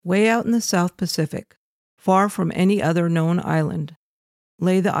Way out in the South Pacific, far from any other known island,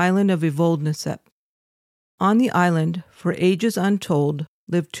 lay the island of Evoldnesep. On the island, for ages untold,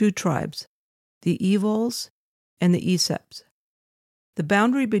 lived two tribes, the Evols and the Eseps. The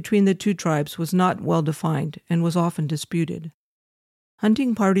boundary between the two tribes was not well defined and was often disputed.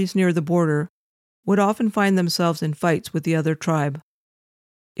 Hunting parties near the border would often find themselves in fights with the other tribe.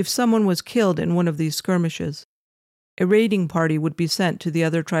 If someone was killed in one of these skirmishes, a raiding party would be sent to the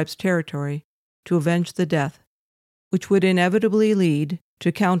other tribe's territory to avenge the death, which would inevitably lead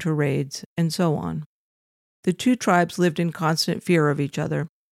to counter-raids and so on. The two tribes lived in constant fear of each other.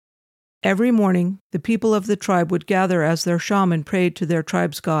 Every morning, the people of the tribe would gather as their shaman prayed to their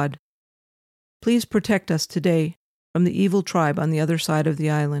tribe's god. Please protect us today from the evil tribe on the other side of the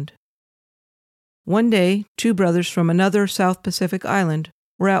island. One day, two brothers from another South Pacific island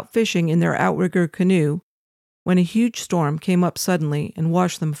were out fishing in their outrigger canoe when a huge storm came up suddenly and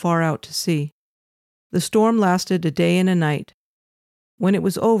washed them far out to sea. The storm lasted a day and a night. When it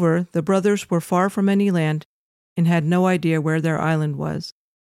was over, the brothers were far from any land and had no idea where their island was.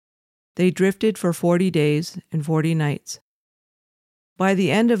 They drifted for 40 days and 40 nights. By the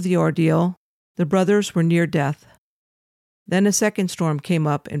end of the ordeal, the brothers were near death. Then a second storm came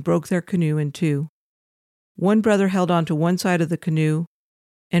up and broke their canoe in two. One brother held on to one side of the canoe,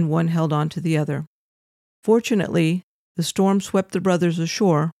 and one held on to the other. Fortunately, the storm swept the brothers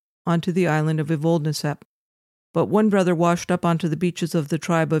ashore onto the island of Evoldnesep, but one brother washed up onto the beaches of the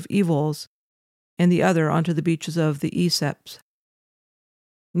tribe of Evols, and the other onto the beaches of the Eseps.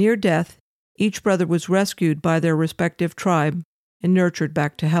 Near death, each brother was rescued by their respective tribe and nurtured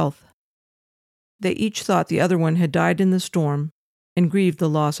back to health. They each thought the other one had died in the storm and grieved the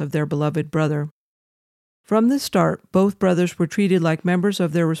loss of their beloved brother. From the start, both brothers were treated like members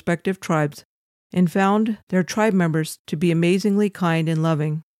of their respective tribes and found their tribe members to be amazingly kind and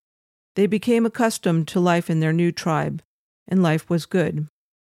loving. They became accustomed to life in their new tribe, and life was good.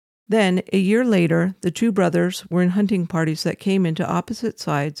 Then, a year later, the two brothers were in hunting parties that came into opposite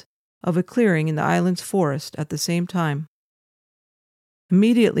sides of a clearing in the island's forest at the same time.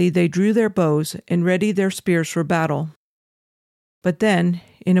 Immediately they drew their bows and readied their spears for battle. But then,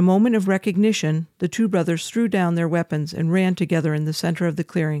 in a moment of recognition, the two brothers threw down their weapons and ran together in the center of the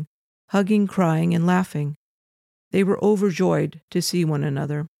clearing, hugging, crying, and laughing. They were overjoyed to see one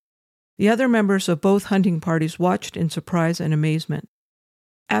another. The other members of both hunting parties watched in surprise and amazement.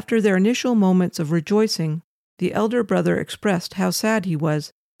 After their initial moments of rejoicing, the elder brother expressed how sad he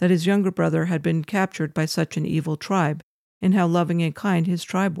was that his younger brother had been captured by such an evil tribe, and how loving and kind his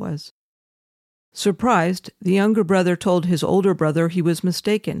tribe was. Surprised, the younger brother told his older brother he was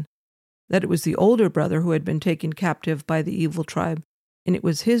mistaken, that it was the older brother who had been taken captive by the evil tribe, and it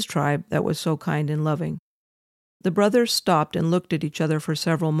was his tribe that was so kind and loving. The brothers stopped and looked at each other for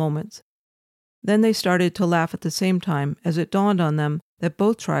several moments. Then they started to laugh at the same time as it dawned on them that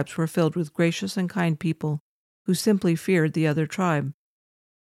both tribes were filled with gracious and kind people who simply feared the other tribe.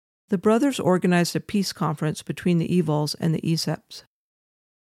 The brothers organized a peace conference between the Evols and the Eseps.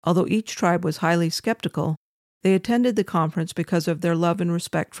 Although each tribe was highly skeptical, they attended the conference because of their love and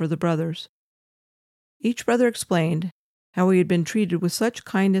respect for the brothers. Each brother explained how he had been treated with such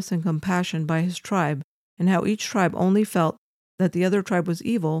kindness and compassion by his tribe, and how each tribe only felt that the other tribe was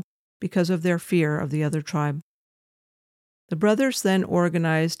evil because of their fear of the other tribe. The brothers then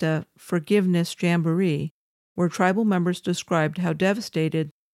organized a forgiveness jamboree, where tribal members described how devastated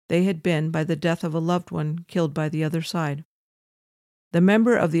they had been by the death of a loved one killed by the other side. The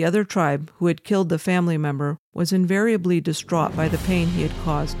member of the other tribe who had killed the family member was invariably distraught by the pain he had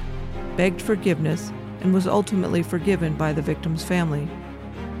caused, begged forgiveness, and was ultimately forgiven by the victim's family.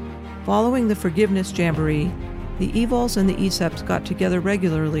 Following the forgiveness jamboree, the Evols and the Eseps got together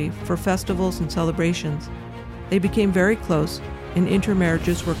regularly for festivals and celebrations. They became very close, and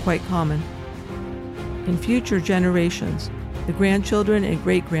intermarriages were quite common. In future generations, the grandchildren and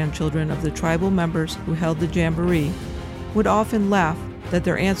great-grandchildren of the tribal members who held the jamboree would often laugh that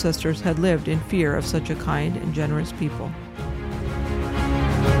their ancestors had lived in fear of such a kind and generous people.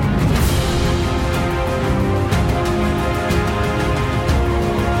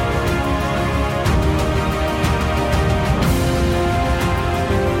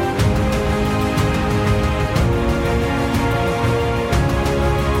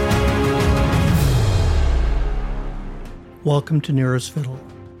 Welcome to Nero's Fiddle,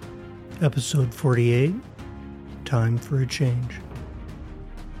 Episode 48, Time for a Change.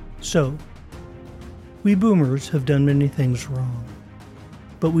 So, we boomers have done many things wrong,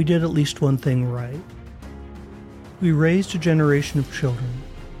 but we did at least one thing right. We raised a generation of children.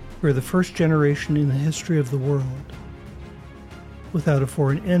 We're the first generation in the history of the world. without a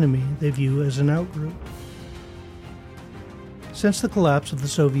foreign enemy they view as an outgroup. Since the collapse of the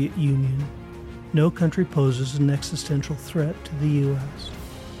Soviet Union, no country poses an existential threat to the U.S.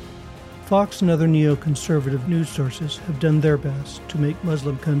 Fox and other neoconservative news sources have done their best to make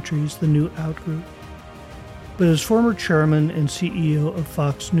Muslim countries the new outgroup. But as former chairman and CEO of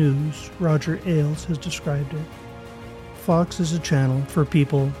Fox News, Roger Ailes, has described it, Fox is a channel for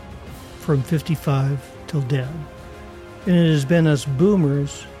people from 55 till dead. And it has been us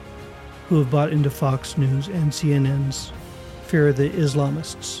boomers who have bought into Fox News and CNN's fear the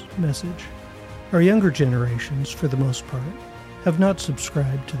Islamists message. Our younger generations, for the most part, have not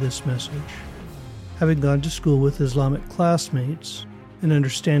subscribed to this message, having gone to school with Islamic classmates and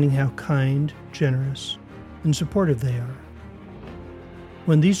understanding how kind, generous, and supportive they are.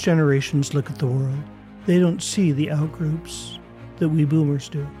 When these generations look at the world, they don't see the outgroups that we boomers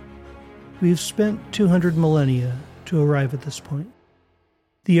do. We've spent 200 millennia to arrive at this point.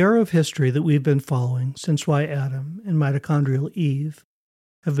 The era of history that we've been following since why Adam and mitochondrial Eve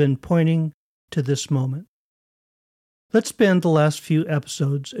have been pointing to this moment. Let's spend the last few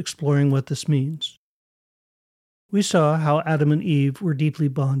episodes exploring what this means. We saw how Adam and Eve were deeply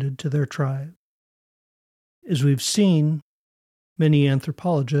bonded to their tribe. As we've seen, many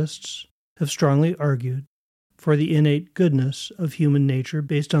anthropologists have strongly argued for the innate goodness of human nature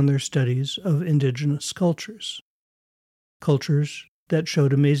based on their studies of indigenous cultures that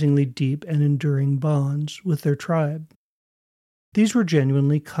showed amazingly deep and enduring bonds with their tribe. These were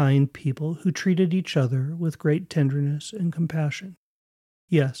genuinely kind people who treated each other with great tenderness and compassion.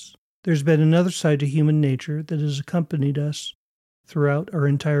 Yes, there's been another side to human nature that has accompanied us throughout our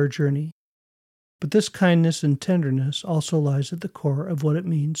entire journey. But this kindness and tenderness also lies at the core of what it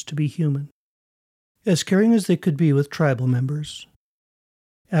means to be human. As caring as they could be with tribal members,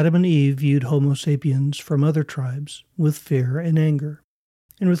 Adam and Eve viewed Homo sapiens from other tribes with fear and anger,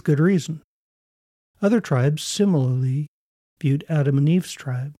 and with good reason. Other tribes similarly viewed Adam and Eve's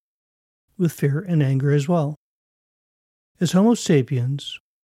tribe with fear and anger as well. As Homo sapiens,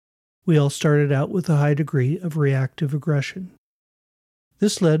 we all started out with a high degree of reactive aggression.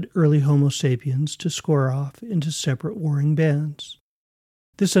 This led early Homo sapiens to square off into separate warring bands.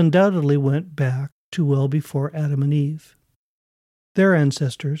 This undoubtedly went back to well before Adam and Eve. Their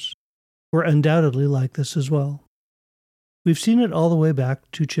ancestors were undoubtedly like this as well. We've seen it all the way back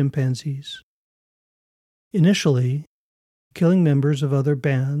to chimpanzees. Initially, killing members of other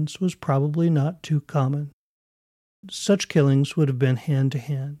bands was probably not too common. Such killings would have been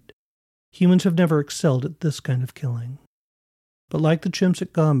hand-to-hand. Humans have never excelled at this kind of killing. But like the chimps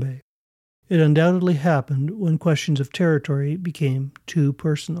at Gombe, it undoubtedly happened when questions of territory became too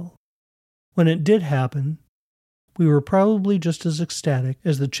personal. When it did happen, we were probably just as ecstatic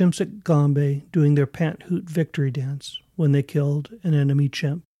as the chimps at Gombe doing their pant-hoot victory dance when they killed an enemy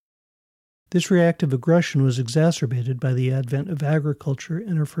chimp. This reactive aggression was exacerbated by the advent of agriculture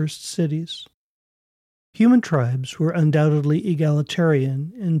in our first cities. Human tribes were undoubtedly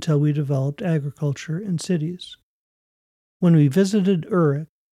egalitarian until we developed agriculture in cities. When we visited Uruk,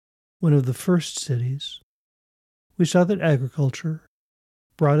 one of the first cities, we saw that agriculture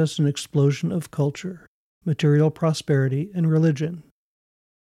brought us an explosion of culture, material prosperity, and religion.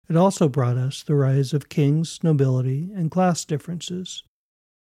 It also brought us the rise of kings, nobility, and class differences,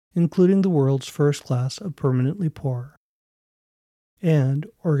 including the world's first class of permanently poor, and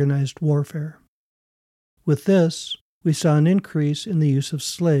organized warfare. With this, we saw an increase in the use of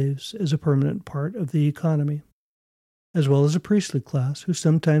slaves as a permanent part of the economy, as well as a priestly class who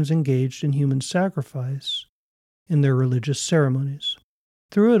sometimes engaged in human sacrifice in their religious ceremonies.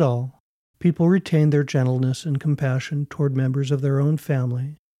 Through it all, people retained their gentleness and compassion toward members of their own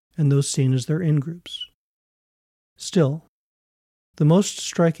family and those seen as their in-groups. Still, the most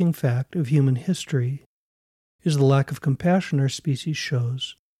striking fact of human history is the lack of compassion our species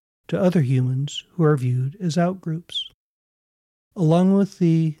shows to other humans who are viewed as outgroups, along with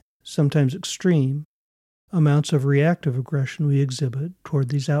the, sometimes extreme, amounts of reactive aggression we exhibit toward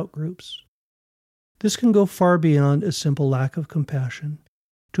these outgroups. This can go far beyond a simple lack of compassion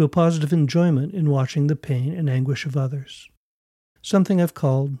to a positive enjoyment in watching the pain and anguish of others, something I've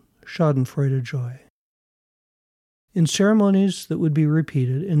called schadenfreude joy. In ceremonies that would be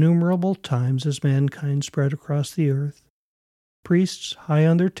repeated innumerable times as mankind spread across the earth, priests high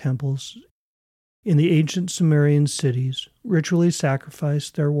on their temples in the ancient Sumerian cities ritually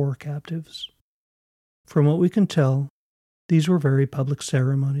sacrificed their war captives. From what we can tell, these were very public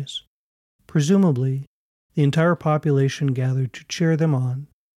ceremonies. Presumably, the entire population gathered to cheer them on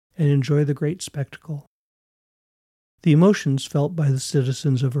and enjoy the great spectacle. The emotions felt by the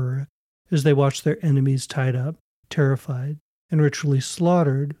citizens of Uruk as they watched their enemies tied up, terrified, and ritually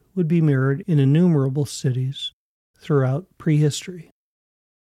slaughtered would be mirrored in innumerable cities throughout prehistory.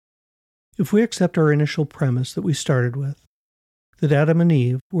 If we accept our initial premise that we started with, that Adam and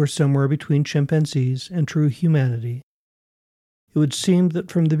Eve were somewhere between chimpanzees and true humanity, it would seem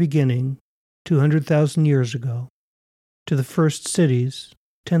that from the beginning, 200,000 years ago, to the first cities,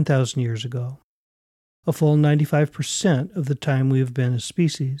 10,000 years ago, a full 95% of the time we have been a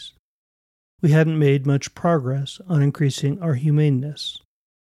species, we hadn't made much progress on increasing our humaneness,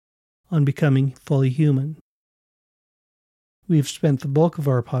 on becoming fully human. We've spent the bulk of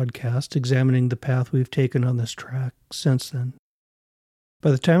our podcast examining the path we've taken on this track since then.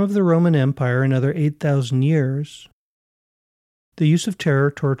 By the time of the Roman Empire, another 8,000 years, the use of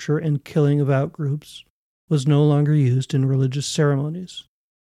terror, torture, and killing of outgroups was no longer used in religious ceremonies,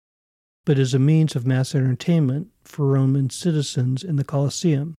 but as a means of mass entertainment for Roman citizens in the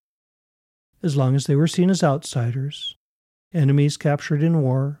Colosseum. As long as they were seen as outsiders, enemies captured in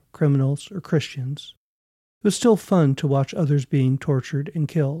war, criminals, or Christians, it was still fun to watch others being tortured and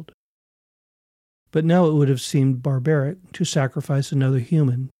killed. But now it would have seemed barbaric to sacrifice another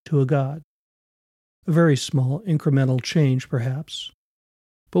human to a god. A very small, incremental change, perhaps,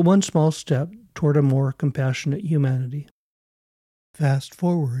 but one small step toward a more compassionate humanity. Fast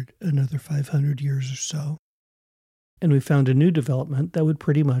forward another 500 years or so, and we found a new development that would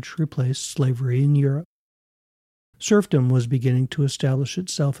pretty much replace slavery in Europe. Serfdom was beginning to establish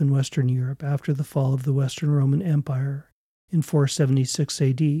itself in Western Europe after the fall of the Western Roman Empire in 476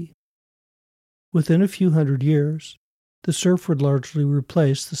 AD. Within a few hundred years, the serf would largely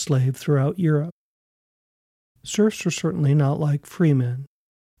replace the slave throughout Europe. Serfs were certainly not like freemen,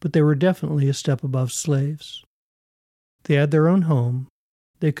 but they were definitely a step above slaves. They had their own home,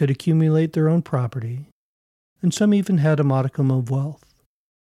 they could accumulate their own property, and some even had a modicum of wealth.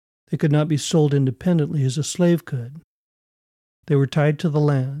 They could not be sold independently as a slave could. They were tied to the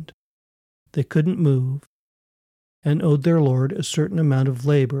land. They couldn't move, and owed their lord a certain amount of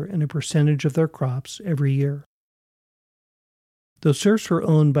labor and a percentage of their crops every year. Though serfs were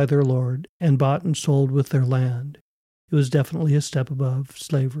owned by their lord and bought and sold with their land, it was definitely a step above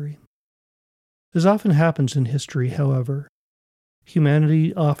slavery. As often happens in history, however,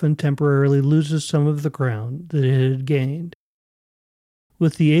 humanity often temporarily loses some of the ground that it had gained.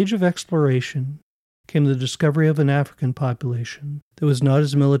 With the age of exploration came the discovery of an African population that was not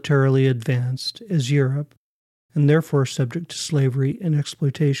as militarily advanced as Europe and therefore subject to slavery and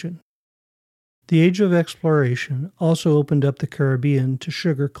exploitation. The age of exploration also opened up the Caribbean to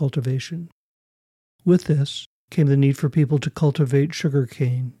sugar cultivation. With this came the need for people to cultivate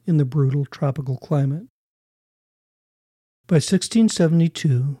sugarcane in the brutal tropical climate. By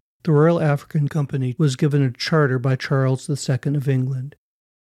 1672, the Royal African Company was given a charter by Charles II of England,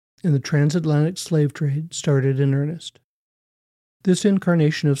 and the transatlantic slave trade started in earnest. This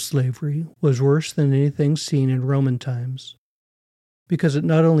incarnation of slavery was worse than anything seen in Roman times, because it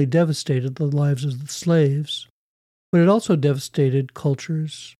not only devastated the lives of the slaves, but it also devastated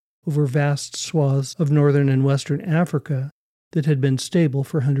cultures over vast swaths of northern and western Africa that had been stable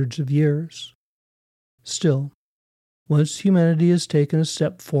for hundreds of years. Still, once humanity has taken a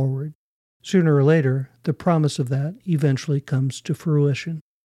step forward, sooner or later the promise of that eventually comes to fruition.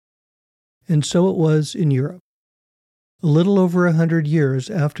 And so it was in Europe. A little over 100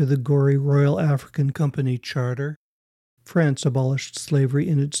 years after the gory Royal African Company Charter, France abolished slavery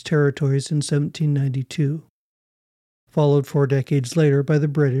in its territories in 1792, followed 4 decades later by the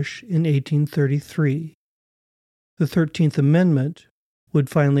British in 1833. The 13th Amendment would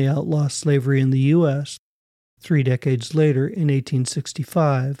finally outlaw slavery in the U.S. 3 decades later in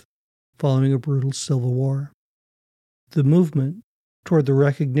 1865, following a brutal civil war. The movement toward the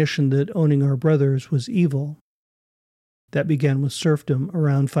recognition that owning our brothers was evil, that began with serfdom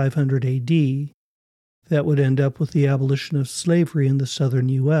around 500 AD, that would end up with the abolition of slavery in the southern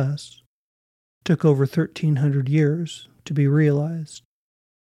U.S., took over 1,300 years to be realized.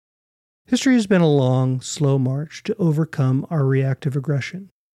 History has been a long, slow march to overcome our reactive aggression,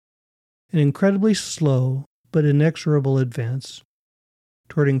 an incredibly slow but inexorable advance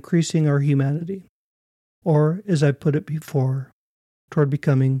toward increasing our humanity, or, as I've put it before, toward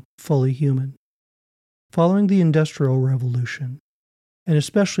becoming fully human. Following the Industrial Revolution, and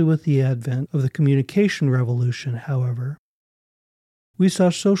especially with the advent of the communication revolution, however, we saw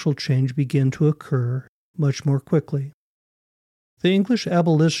social change begin to occur much more quickly. The English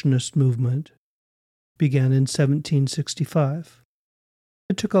abolitionist movement began in 1765.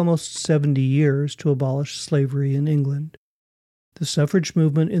 It took almost 70 years to abolish slavery in England. The suffrage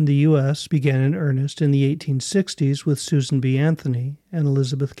movement in the U.S. began in earnest in the 1860s with Susan B. Anthony and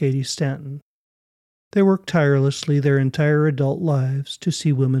Elizabeth Cady Stanton. They worked tirelessly their entire adult lives to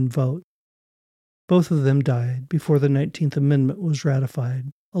see women vote. Both of them died before the 19th Amendment was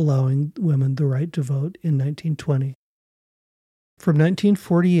ratified, allowing women the right to vote in 1920. From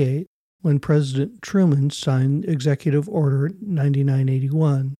 1948, when President Truman signed Executive Order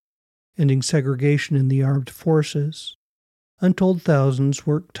 9981, ending segregation in the armed forces, untold thousands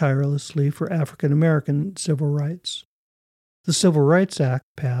worked tirelessly for African American civil rights. The Civil Rights Act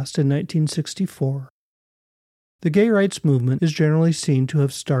passed in 1964. The gay rights movement is generally seen to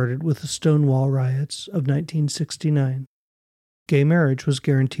have started with the Stonewall riots of 1969. Gay marriage was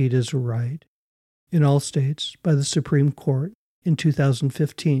guaranteed as a right in all states by the Supreme Court in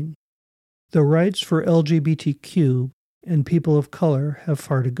 2015. Though rights for LGBTQ and people of color have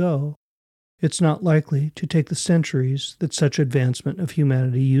far to go, it's not likely to take the centuries that such advancement of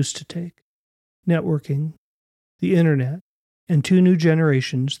humanity used to take. Networking, the internet, and two new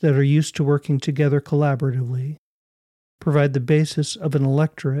generations that are used to working together collaboratively provide the basis of an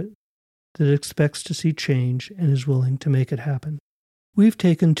electorate that expects to see change and is willing to make it happen. We've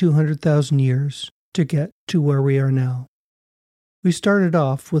taken 200,000 years to get to where we are now. We started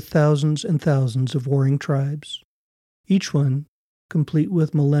off with thousands and thousands of warring tribes, each one complete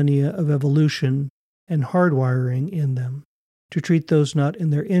with millennia of evolution and hardwiring in them to treat those not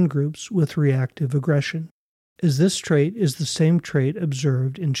in their in-groups with reactive aggression. As this trait is the same trait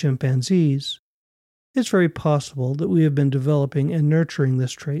observed in chimpanzees, it's very possible that we have been developing and nurturing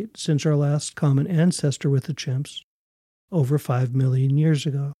this trait since our last common ancestor with the chimps, over 5 million years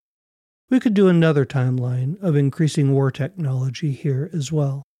ago. We could do another timeline of increasing war technology here as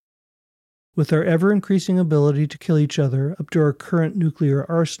well. With our ever-increasing ability to kill each other up to our current nuclear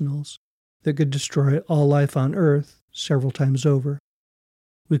arsenals that could destroy all life on Earth several times over,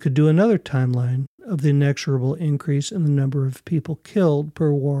 we could do another timeline of the inexorable increase in the number of people killed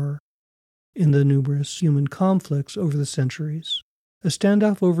per war in the numerous human conflicts over the centuries. A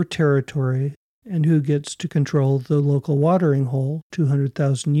standoff over territory and who gets to control the local watering hole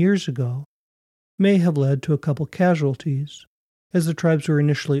 200,000 years ago may have led to a couple casualties, as the tribes were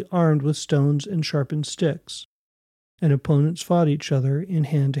initially armed with stones and sharpened sticks, and opponents fought each other in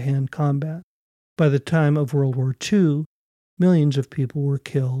hand-to-hand combat. By the time of World War II, millions of people were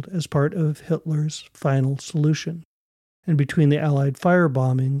killed as part of Hitler's final solution, and between the Allied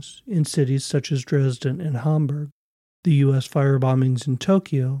firebombings in cities such as Dresden and Hamburg, the U.S. firebombings in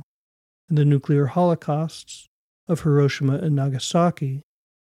Tokyo, and the nuclear holocausts of Hiroshima and Nagasaki,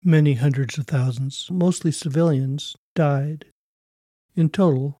 many hundreds of thousands, mostly civilians, died. In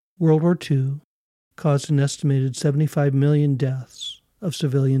total, World War II caused an estimated 75 million deaths of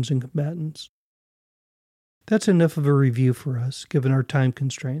civilians and combatants. That's enough of a review for us, given our time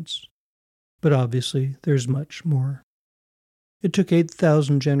constraints. But obviously, there's much more. It took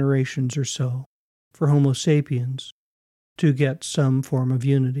 8,000 generations or so for Homo sapiens to get some form of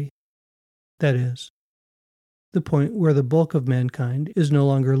unity. That is, the point where the bulk of mankind is no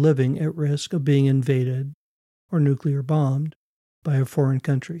longer living at risk of being invaded or nuclear bombed by a foreign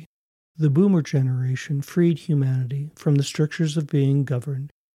country. The boomer generation freed humanity from the strictures of being governed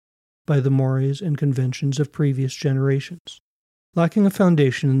by the mores and conventions of previous generations. Lacking a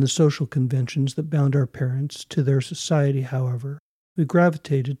foundation in the social conventions that bound our parents to their society, however, we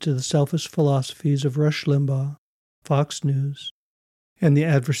gravitated to the selfish philosophies of Rush Limbaugh, Fox News, and the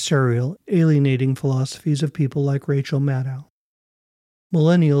adversarial, alienating philosophies of people like Rachel Maddow.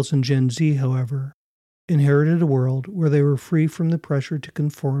 Millennials and Gen Z, however, inherited a world where they were free from the pressure to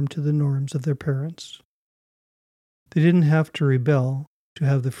conform to the norms of their parents. They didn't have to rebel to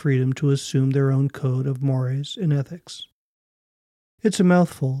have the freedom to assume their own code of mores and ethics. It's a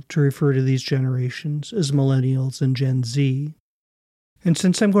mouthful to refer to these generations as Millennials and Gen Z, and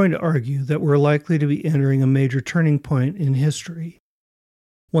since I'm going to argue that we're likely to be entering a major turning point in history,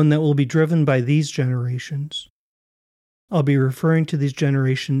 one that will be driven by these generations, I'll be referring to these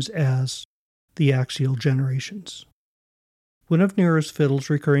generations as the axial generations. One of Nero's fiddle's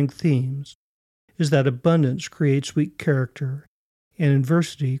recurring themes is that abundance creates weak character and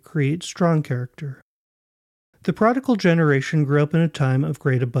adversity creates strong character. The prodigal generation grew up in a time of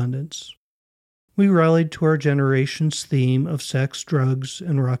great abundance. We rallied to our generation's theme of sex, drugs,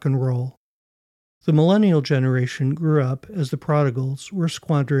 and rock and roll. The millennial generation grew up as the prodigals were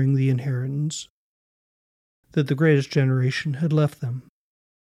squandering the inheritance that the greatest generation had left them.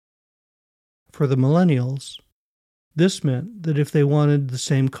 For the millennials, this meant that if they wanted the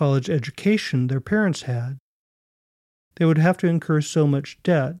same college education their parents had, they would have to incur so much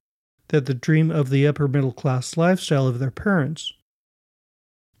debt that the dream of the upper middle class lifestyle of their parents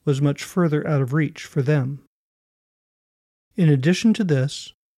was much further out of reach for them. In addition to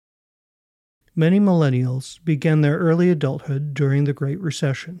this, Many millennials began their early adulthood during the Great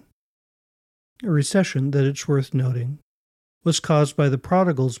Recession, a recession that, it's worth noting, was caused by the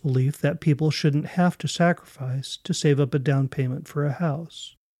prodigal's belief that people shouldn't have to sacrifice to save up a down payment for a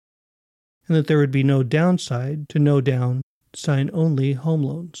house, and that there would be no downside to no-down, sign-only home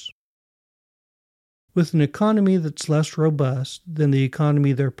loans. With an economy that's less robust than the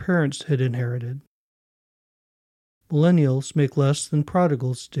economy their parents had inherited, millennials make less than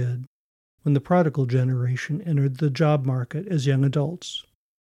prodigals did when the prodigal generation entered the job market as young adults.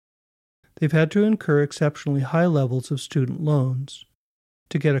 They've had to incur exceptionally high levels of student loans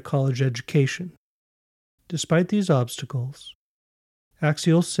to get a college education. Despite these obstacles,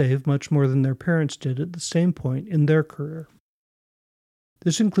 Axials save much more than their parents did at the same point in their career.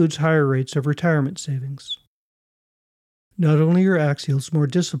 This includes higher rates of retirement savings. Not only are Axials more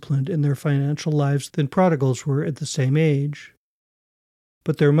disciplined in their financial lives than prodigals were at the same age,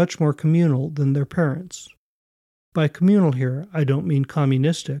 but they're much more communal than their parents. By communal here, I don't mean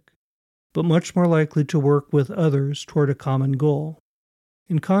communistic, but much more likely to work with others toward a common goal.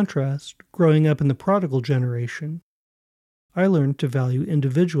 In contrast, growing up in the prodigal generation, I learned to value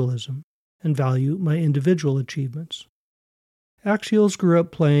individualism and value my individual achievements. Axials grew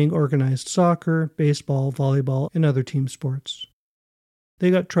up playing organized soccer, baseball, volleyball, and other team sports.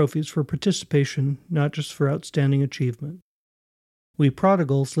 They got trophies for participation, not just for outstanding achievement. We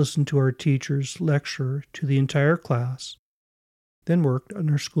prodigals listened to our teachers lecture to the entire class, then worked on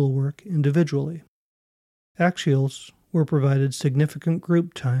our schoolwork individually. Axials were provided significant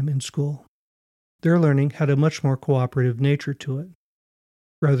group time in school. Their learning had a much more cooperative nature to it,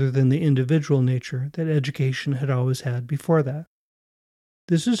 rather than the individual nature that education had always had before that.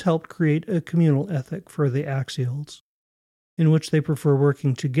 This has helped create a communal ethic for the Axials, in which they prefer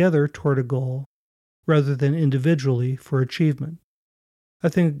working together toward a goal rather than individually for achievement. I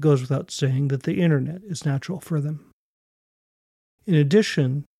think it goes without saying that the internet is natural for them. In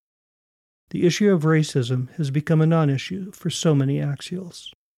addition, the issue of racism has become a non-issue for so many Axials.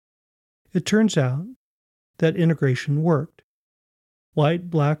 It turns out that integration worked.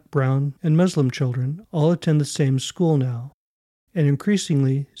 White, black, brown, and Muslim children all attend the same school now, and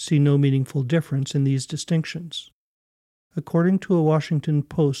increasingly see no meaningful difference in these distinctions. According to a Washington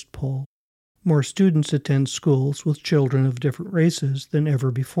Post poll, more students attend schools with children of different races than ever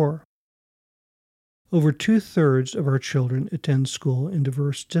before. Over 2/3 of our children attend school in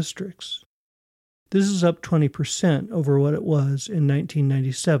diverse districts. This is up 20% over what it was in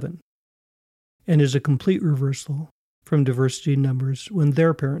 1997, and is a complete reversal from diversity numbers when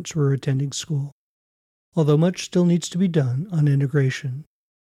their parents were attending school. Although much still needs to be done on integration,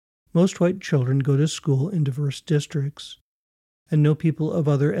 most white children go to school in diverse districts and know people of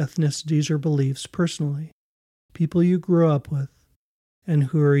other ethnicities or beliefs personally. People you grew up with and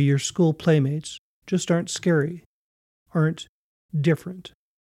who are your school playmates just aren't scary, aren't different,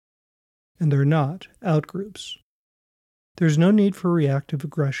 and they're not outgroups. There's no need for reactive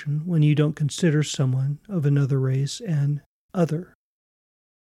aggression when you don't consider someone of another race an other.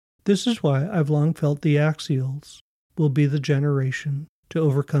 This is why I've long felt the Axials will be the generation to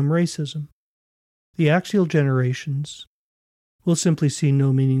overcome racism. The Axial generations will simply see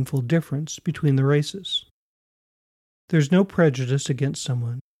no meaningful difference between the races. There's no prejudice against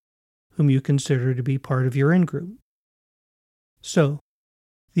someone whom you consider to be part of your in-group. So,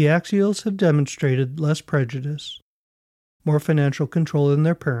 the Axials have demonstrated less prejudice, more financial control than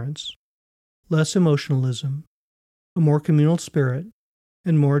their parents, less emotionalism, a more communal spirit,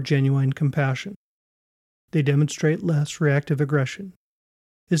 and more genuine compassion. They demonstrate less reactive aggression.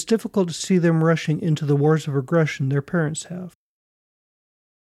 It's difficult to see them rushing into the wars of aggression their parents have.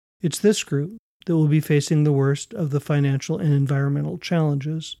 It's this group that will be facing the worst of the financial and environmental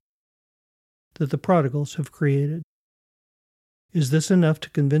challenges that the prodigals have created. Is this enough to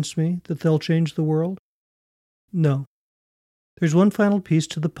convince me that they'll change the world? No. There's one final piece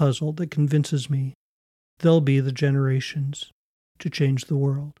to the puzzle that convinces me they'll be the generations to change the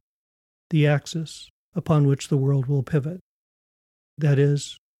world, the axis upon which the world will pivot. That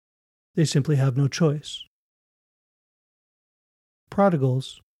is, they simply have no choice.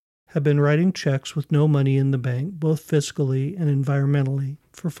 Prodigals have been writing checks with no money in the bank, both fiscally and environmentally,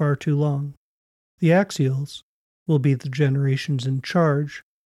 for far too long. The Axials will be the generations in charge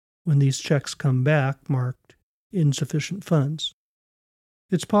when these checks come back marked insufficient funds.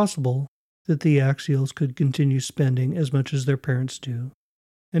 It's possible that the Axials could continue spending as much as their parents do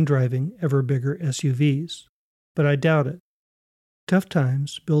and driving ever bigger SUVs, but I doubt it. Tough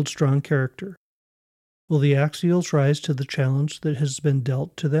times build strong character. Will the Axials rise to the challenge that has been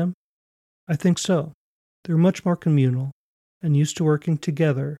dealt to them? I think so. They're much more communal and used to working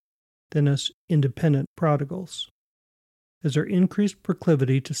together than us independent prodigals. As their increased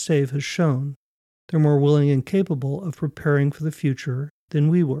proclivity to save has shown, they're more willing and capable of preparing for the future than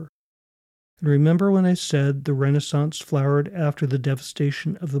we were. And remember when I said the Renaissance flowered after the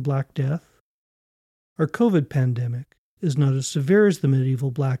devastation of the Black Death? Our COVID pandemic is not as severe as the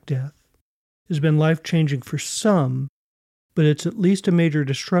medieval Black Death. It has been life-changing for some, but it's at least a major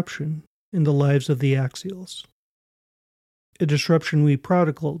disruption in the lives of the Axials. A disruption we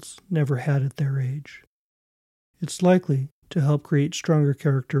prodigals never had at their age. It's likely to help create stronger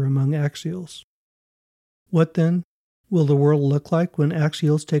character among Axials. What then will the world look like when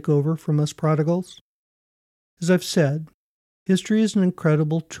Axials take over from us prodigals? As I've said, history is an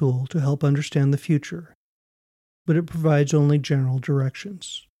incredible tool to help understand the future, but it provides only general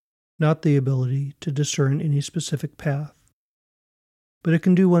directions, not the ability to discern any specific path. But it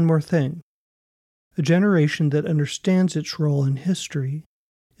can do one more thing. A generation that understands its role in history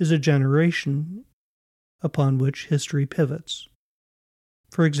is a generation upon which history pivots.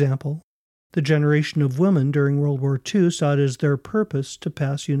 For example, the generation of women during World War II saw it as their purpose to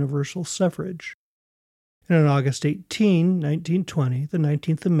pass universal suffrage. And on August 18, 1920, the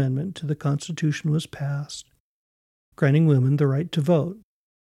 19th Amendment to the Constitution was passed, granting women the right to vote.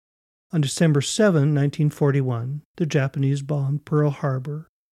 On December 7, 1941, the Japanese bombed Pearl Harbor,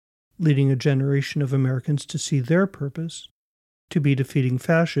 leading a generation of Americans to see their purpose to be defeating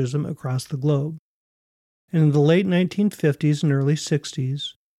fascism across the globe. And in the late 1950s and early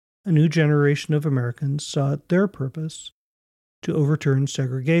 60s, a new generation of Americans saw it their purpose to overturn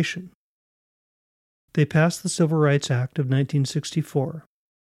segregation. They passed the Civil Rights Act of 1964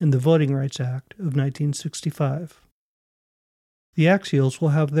 and the Voting Rights Act of 1965. The Axials will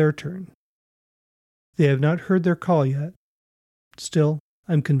have their turn. They have not heard their call yet. Still,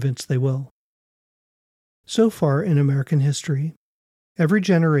 I'm convinced they will. So far in American history, every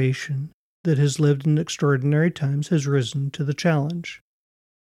generation that has lived in extraordinary times has risen to the challenge.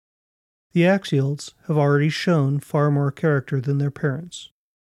 The Axials have already shown far more character than their parents.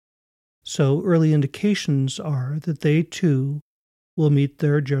 So early indications are that they, too, will meet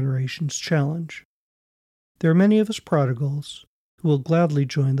their generation's challenge. There are many of us prodigals who will gladly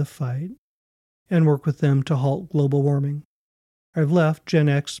join the fight and work with them to halt global warming. I've left Gen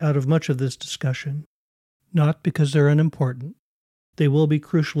X out of much of this discussion, not because they're unimportant. They will be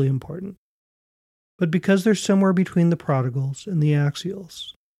crucially important. But because they're somewhere between the prodigals and the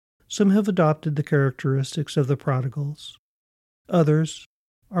Axials. Some have adopted the characteristics of the prodigals. Others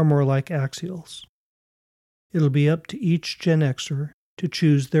are more like Axials. It'll be up to each Gen Xer to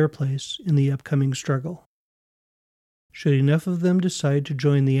choose their place in the upcoming struggle. Should enough of them decide to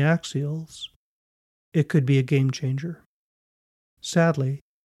join the Axials, it could be a game changer. Sadly,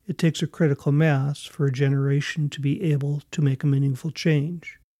 it takes a critical mass for a generation to be able to make a meaningful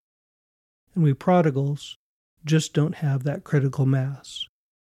change. And we prodigals just don't have that critical mass.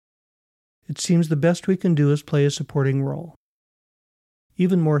 It seems the best we can do is play a supporting role.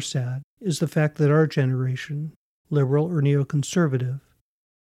 Even more sad is the fact that our generation, liberal or neoconservative,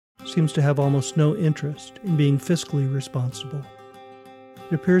 seems to have almost no interest in being fiscally responsible.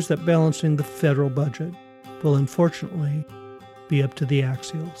 It appears that balancing the federal budget will unfortunately be up to the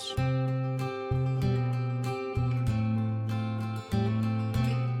Axials.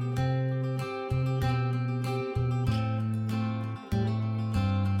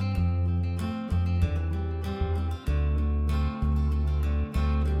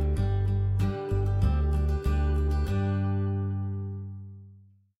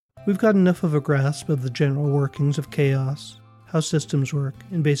 We've got enough of a grasp of the general workings of chaos, how systems work,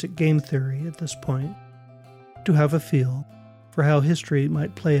 and basic game theory at this point, to have a feel for how history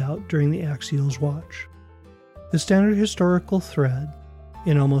might play out during the Axials' watch. The standard historical thread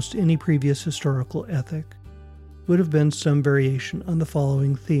in almost any previous historical ethic would have been some variation on the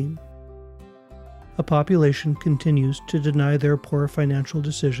following theme. A population continues to deny their poor financial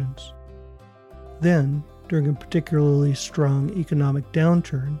decisions. Then, during a particularly strong economic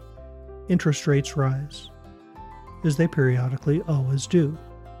downturn, interest rates rise, as they periodically always do.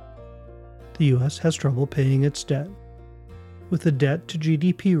 The U.S. has trouble paying its debt, with the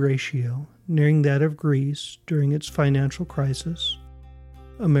debt-to-GDP ratio nearing that of Greece during its financial crisis.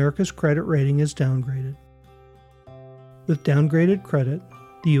 America's credit rating is downgraded. With downgraded credit,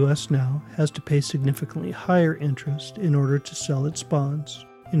 the U.S. now has to pay significantly higher interest in order to sell its bonds,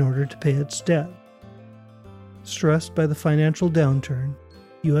 in order to pay its debt. Stressed by the financial downturn,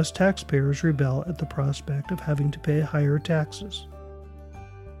 U.S. taxpayers rebel at the prospect of having to pay higher taxes.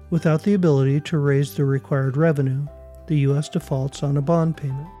 Without the ability to raise the required revenue, the U.S. defaults on a bond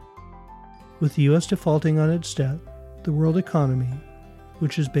payment. With the U.S. defaulting on its debt, the world economy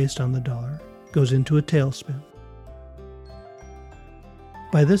which is based on the dollar, goes into a tailspin.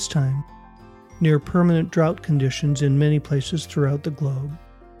 By this time, near-permanent drought conditions in many places throughout the globe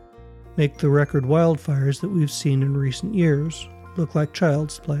make the record wildfires that we've seen in recent years look like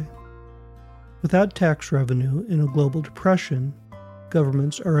child's play. Without tax revenue in a global depression,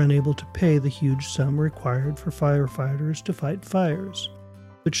 governments are unable to pay the huge sum required for firefighters to fight fires,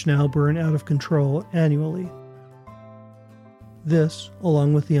 which now burn out of control annually. This,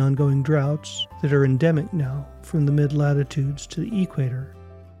 along with the ongoing droughts that are endemic now from the mid-latitudes to the equator,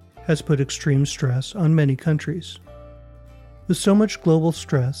 has put extreme stress on many countries. With so much global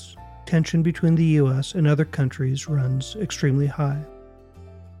stress, tension between the U.S. and other countries runs extremely high.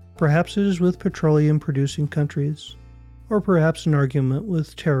 Perhaps it is with petroleum-producing countries, or perhaps an argument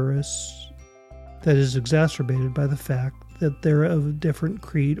with terrorists that is exacerbated by the fact that they're of a different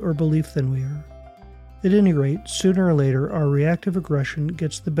creed or belief than we are. At any rate, sooner or later our reactive aggression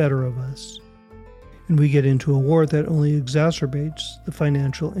gets the better of us, and we get into a war that only exacerbates the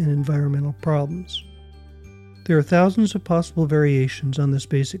financial and environmental problems. There are thousands of possible variations on this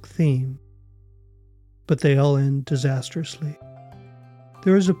basic theme, but they all end disastrously.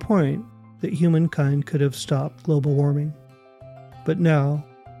 There is a point that humankind could have stopped global warming, but now,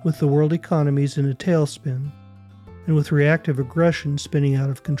 with the world economies in a tailspin, and with reactive aggression spinning out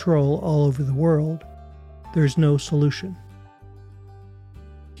of control all over the world, there is no solution.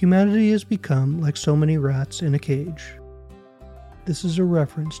 Humanity has become like so many rats in a cage. This is a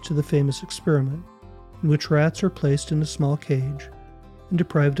reference to the famous experiment in which rats are placed in a small cage and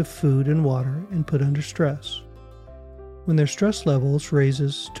deprived of food and water and put under stress. When their stress levels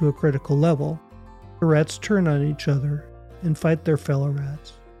raises to a critical level, the rats turn on each other and fight their fellow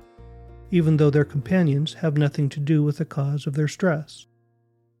rats, even though their companions have nothing to do with the cause of their stress.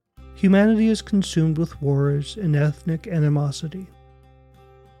 Humanity is consumed with wars and ethnic animosity.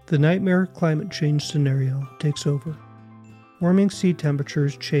 The nightmare climate change scenario takes over. Warming sea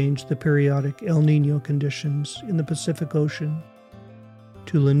temperatures change the periodic El Niño conditions in the Pacific Ocean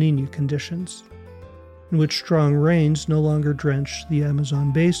to La Niña conditions, in which strong rains no longer drench the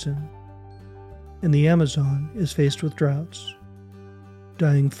Amazon basin, and the Amazon is faced with droughts.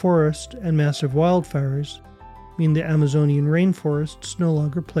 Dying forests and massive wildfires mean the Amazonian rainforests no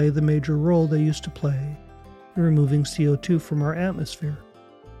longer play the major role they used to play in removing CO2 from our atmosphere.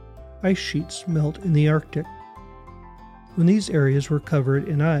 Ice sheets melt in the Arctic. When these areas were covered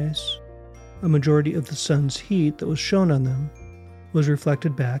in ice, a majority of the sun's heat that was shown on them was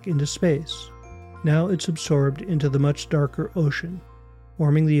reflected back into space. Now it's absorbed into the much darker ocean,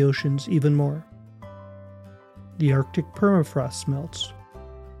 warming the oceans even more. The Arctic permafrost melts,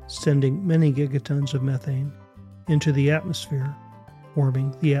 sending many gigatons of methane into the atmosphere,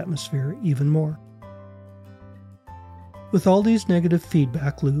 warming the atmosphere even more. With all these negative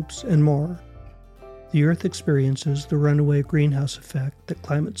feedback loops and more, the Earth experiences the runaway greenhouse effect that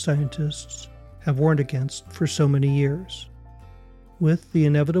climate scientists have warned against for so many years. With the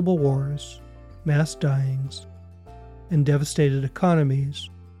inevitable wars, mass dyings, and devastated economies,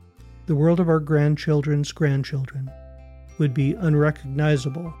 the world of our grandchildren's grandchildren would be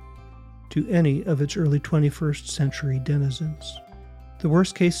unrecognizable to any of its early 21st century denizens. The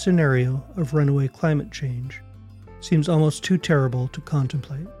worst-case scenario of runaway climate change seems almost too terrible to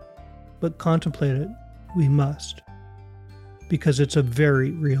contemplate, but contemplate it we must, because it's a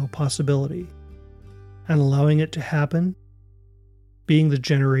very real possibility, and allowing it to happen, being the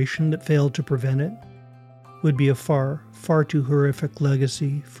generation that failed to prevent it, would be a far, far too horrific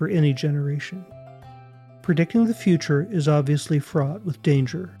legacy for any generation. Predicting the future is obviously fraught with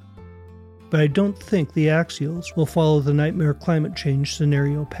danger, but I don't think the axials will follow the nightmare climate change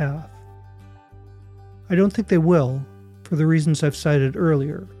scenario path. I don't think they will, for the reasons I've cited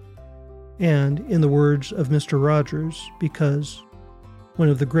earlier, and, in the words of Mr. Rogers, because one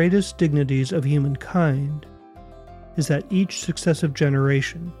of the greatest dignities of humankind is that each successive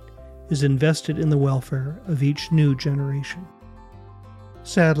generation is invested in the welfare of each new generation.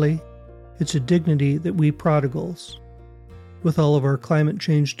 Sadly, it's a dignity that we prodigals, with all of our climate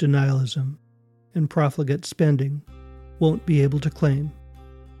change denialism and profligate spending, won't be able to claim.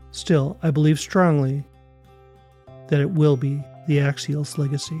 Still, I believe strongly that it will be the axials'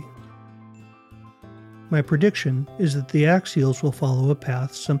 legacy. My prediction is that the axials will follow a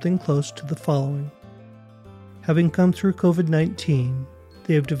path something close to the following. Having come through COVID-19,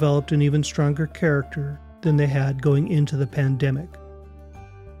 they have developed an even stronger character than they had going into the pandemic.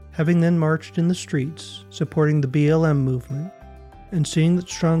 Having then marched in the streets, supporting the BLM movement, and seeing that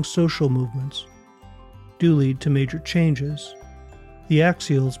strong social movements do lead to major changes, the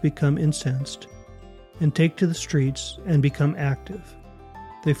axials become incensed and take to the streets and become active.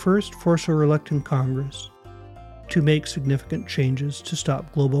 They first force a reluctant Congress to make significant changes to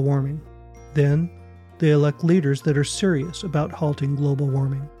stop global warming. Then, they elect leaders that are serious about halting global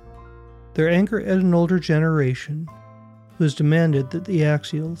warming. Their anger at an older generation who has demanded that the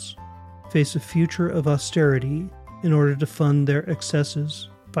Axials face a future of austerity in order to fund their excesses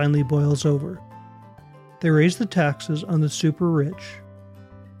finally boils over. They raise the taxes on the super rich,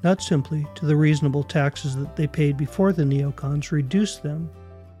 not simply to the reasonable taxes that they paid before the neocons reduced them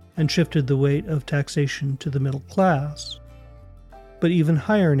and shifted the weight of taxation to the middle class, but even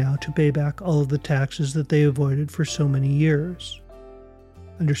higher now to pay back all of the taxes that they avoided for so many years.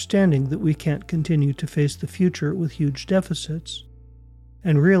 Understanding that we can't continue to face the future with huge deficits,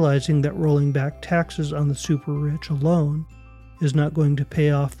 and realizing that rolling back taxes on the super rich alone is not going to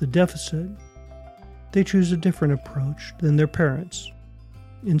pay off the deficit, they choose a different approach than their parents.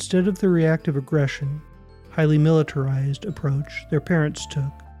 Instead of the reactive aggression, highly militarized approach their parents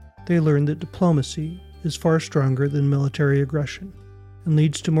took, they learned that diplomacy is far stronger than military aggression and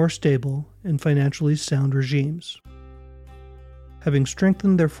leads to more stable and financially sound regimes. Having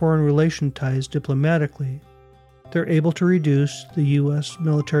strengthened their foreign relation ties diplomatically, they're able to reduce the U.S.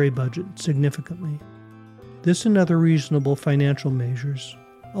 military budget significantly. This and other reasonable financial measures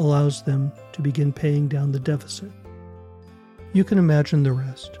allows them to begin paying down the deficit. You can imagine the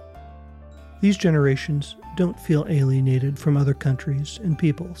rest. These generations don't feel alienated from other countries and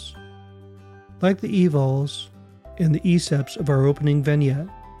peoples. Like the evals and the Aesops of our opening vignette,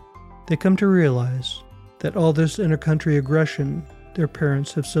 they come to realize that all this intercountry aggression their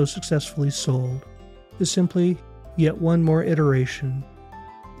parents have so successfully sold is simply yet one more iteration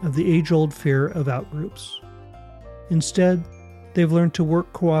of the age-old fear of outgroups. Instead, they've learned to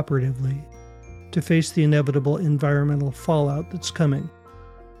work cooperatively to face the inevitable environmental fallout that's coming,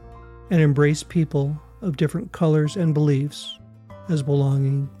 and embrace people of different colors and beliefs as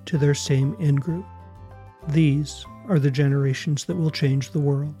belonging to their same in-group. These are the generations that will change the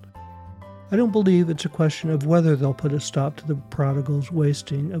world. I don't believe it's a question of whether they'll put a stop to the prodigal's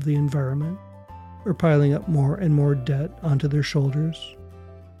wasting of the environment or piling up more and more debt onto their shoulders.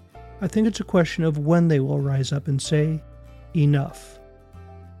 I think it's a question of when they will rise up and say, enough.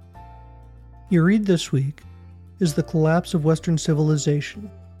 Your read this week is The Collapse of Western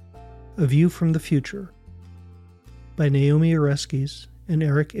Civilization, A View from the Future, by Naomi Oreskes and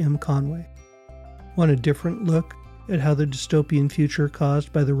Eric M. Conway. Want a different look at how the dystopian future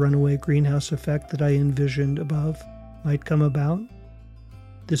caused by the runaway greenhouse effect that I envisioned above might come about?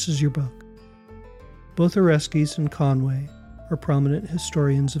 This is your book. Both Oreskes and Conway are prominent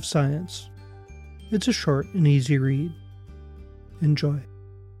historians of science. It's a short and easy read. Enjoy.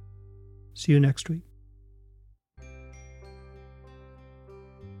 See you next week.